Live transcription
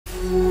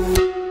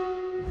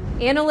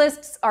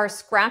Analysts are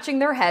scratching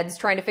their heads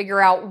trying to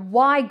figure out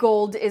why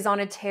gold is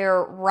on a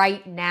tear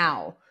right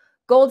now.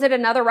 Gold hit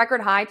another record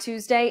high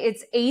Tuesday,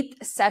 its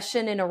eighth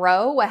session in a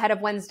row, ahead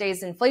of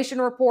Wednesday's inflation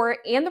report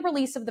and the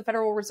release of the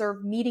Federal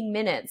Reserve meeting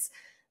minutes.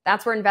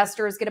 That's where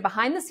investors get a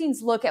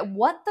behind-the-scenes look at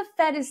what the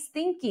Fed is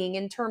thinking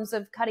in terms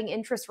of cutting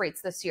interest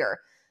rates this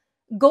year.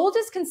 Gold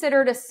is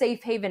considered a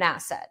safe haven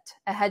asset,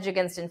 a hedge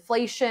against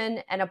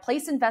inflation, and a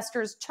place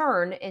investors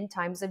turn in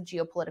times of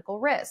geopolitical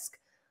risk.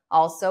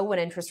 Also, when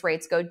interest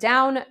rates go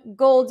down,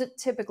 gold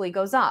typically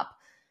goes up.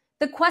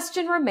 The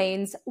question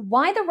remains,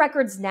 why the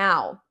records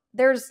now?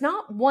 There's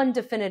not one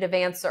definitive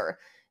answer.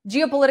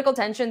 Geopolitical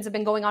tensions have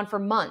been going on for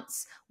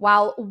months,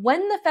 while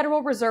when the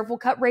Federal Reserve will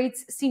cut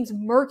rates seems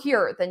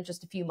murkier than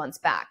just a few months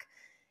back.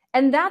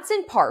 And that's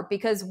in part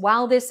because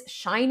while this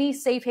shiny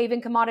safe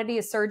haven commodity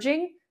is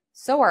surging,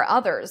 so are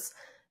others.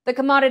 The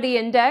commodity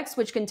index,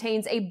 which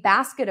contains a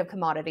basket of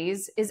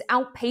commodities, is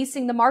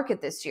outpacing the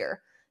market this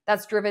year.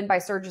 That's driven by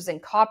surges in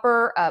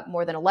copper, up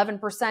more than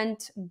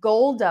 11%,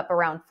 gold up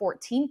around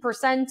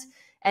 14%,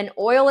 and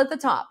oil at the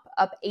top,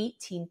 up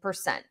 18%.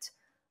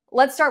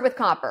 Let's start with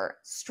copper.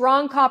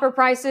 Strong copper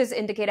prices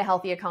indicate a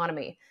healthy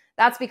economy.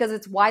 That's because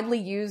it's widely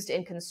used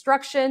in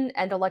construction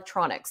and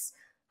electronics.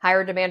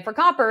 Higher demand for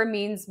copper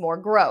means more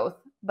growth,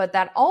 but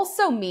that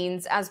also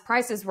means as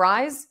prices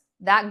rise,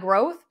 that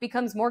growth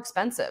becomes more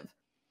expensive.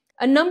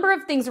 A number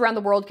of things around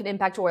the world can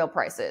impact oil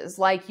prices,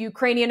 like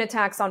Ukrainian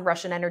attacks on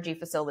Russian energy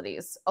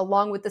facilities,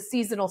 along with the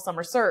seasonal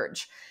summer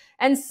surge.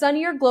 And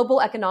sunnier global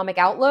economic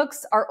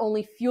outlooks are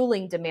only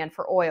fueling demand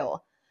for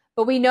oil.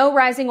 But we know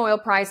rising oil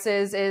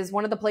prices is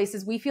one of the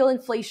places we feel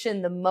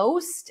inflation the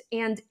most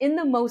and in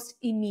the most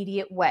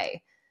immediate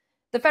way.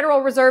 The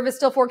Federal Reserve is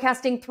still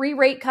forecasting 3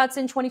 rate cuts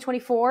in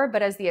 2024,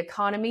 but as the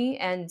economy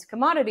and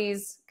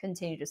commodities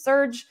continue to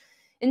surge,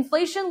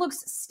 inflation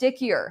looks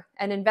stickier,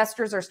 and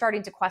investors are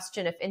starting to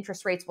question if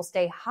interest rates will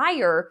stay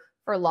higher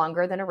for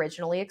longer than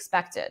originally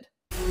expected.